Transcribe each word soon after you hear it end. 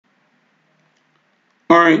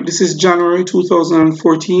Alright, this is January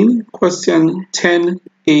 2014, question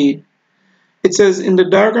 10a. It says, in the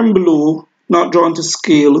diagram below, not drawn to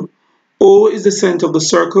scale, O is the center of the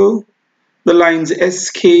circle, the lines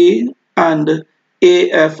SK and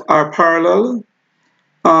AF are parallel,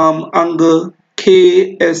 angle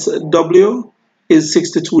KSW is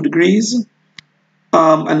 62 degrees,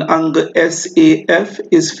 and angle SAF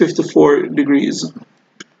is 54 degrees.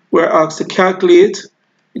 We're asked to calculate,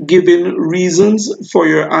 given reasons for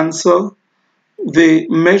your answer, the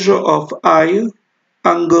measure of I,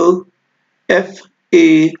 angle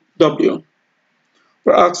FAW.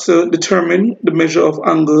 We're asked to determine the measure of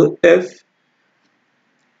angle FAW,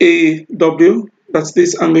 that's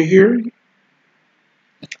this angle here,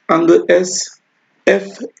 angle SFAW.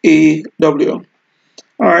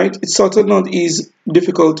 Alright, it's sort of not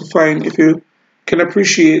difficult to find if you can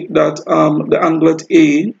appreciate that the angle at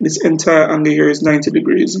A, this entire angle here is 90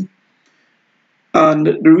 degrees. And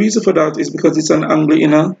the reason for that is because it's an angle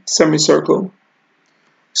in a semicircle.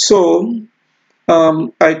 So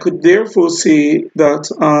I could therefore say that,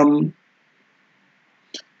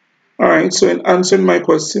 alright, so in answering my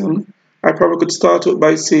question, I probably could start out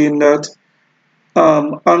by saying that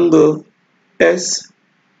angle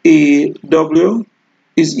SAW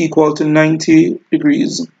is equal to 90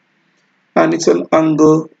 degrees. And it's an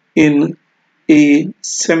angle in a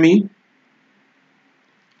semicircle.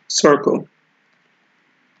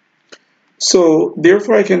 So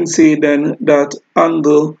therefore I can say then that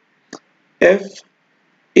angle FAW,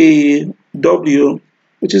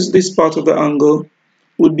 which is this part of the angle,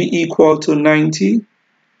 would be equal to 90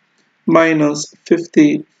 minus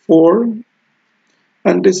 54,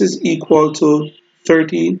 and this is equal to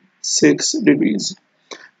 36 degrees.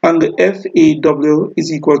 And the FAW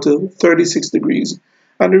is equal to 36 degrees.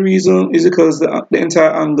 And the reason is because the entire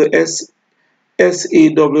angle SAW is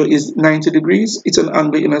 90 degrees. It's an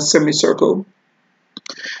angle in a semicircle.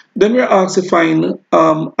 Then we're asked to find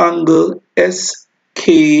angle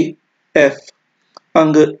SKF.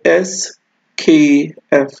 Angle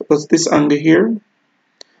SKF, that's this angle here.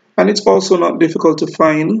 And it's also not difficult to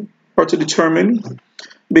find or to determine,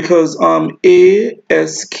 because ASKF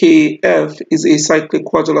is a cyclic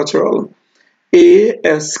quadrilateral.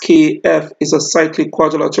 ASKF is a cyclic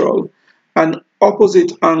quadrilateral, and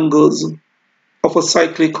opposite angles of a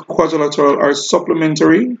cyclic quadrilateral are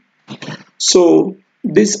supplementary. So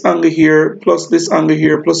this angle here plus this angle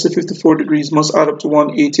here plus the 54 degrees must add up to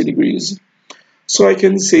 180 degrees. So I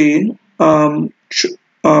can say double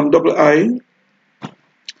I,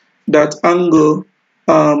 that angle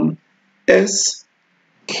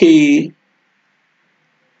SKF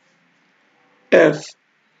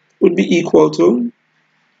would be equal to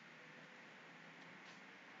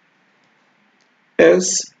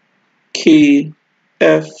SKF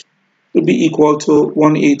would be equal to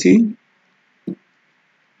 180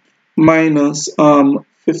 minus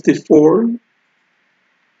 54,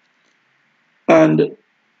 and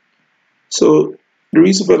so the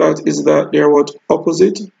reason for that is that they are what?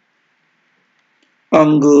 Opposite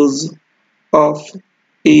angles of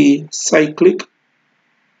a cyclic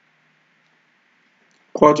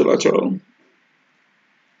quadrilateral.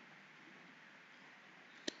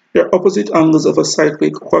 They're opposite angles of a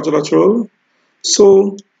cyclic quadrilateral.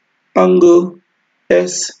 So angle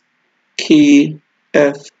SKF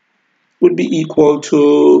would be equal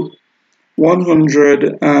to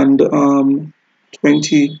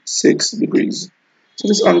 126 degrees. So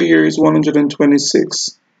this angle here is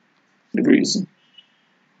 126 degrees.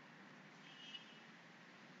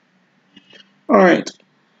 Alright.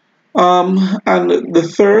 And the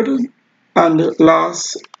third and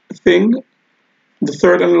last thing, the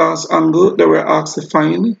third and last angle that we're asked to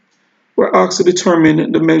find, we're asked to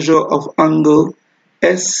determine the measure of angle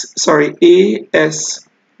ASW.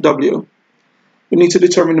 We need to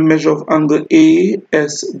determine the measure of angle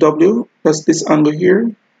ASW. That's this angle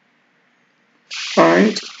here.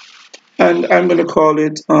 Alright. And I'm going to call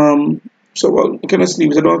it, you can just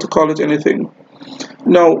leave it. I don't have to call it anything.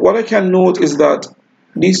 Now, what I can note is that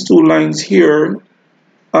these two lines here,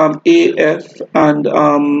 AF and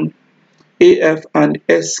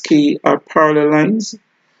SK are parallel lines.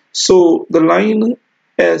 So the line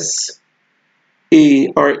SA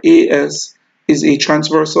or AS is a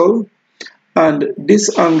transversal, and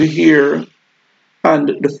this angle here and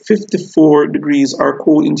the 54 degrees are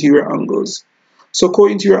co-interior angles. So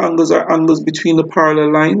co-interior angles are angles between the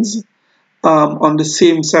parallel lines on the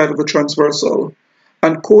same side of the transversal,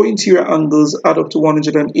 and co-interior angles add up to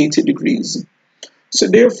 180 degrees. So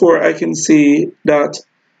therefore I can say that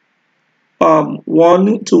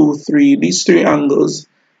 1, 2, 3, these three angles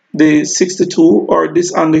the 62, or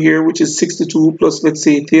this angle here, which is 62 plus, let's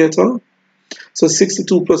say, theta. So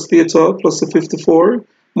 62 plus theta plus the 54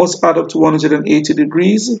 must add up to 180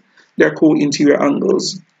 degrees. They're co-interior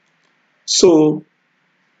angles. So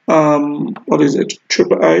what is it?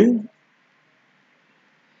 Triple I.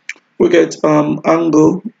 We get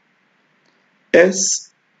angle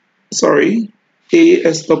ASW.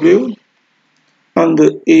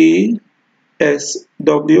 Angle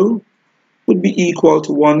ASW would be equal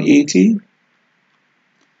to 180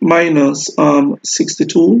 minus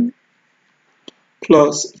 62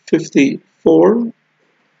 plus 54.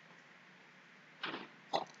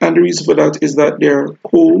 And the reason for that is that they're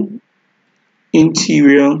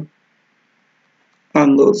co-interior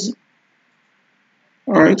angles.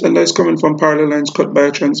 Alright, and that's coming from parallel lines cut by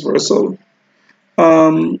a transversal.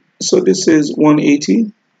 So this is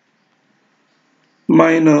 180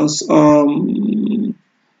 minus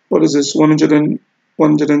what is this,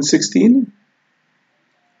 116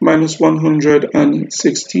 minus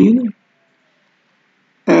 116,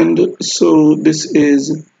 and so this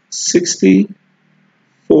is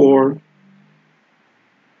 64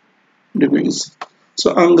 degrees.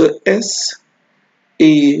 So angle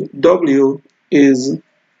SAW is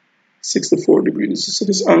 64 degrees. So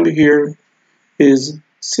this angle here is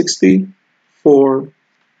 64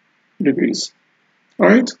 degrees. All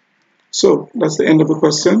right, so that's the end of the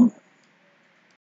question.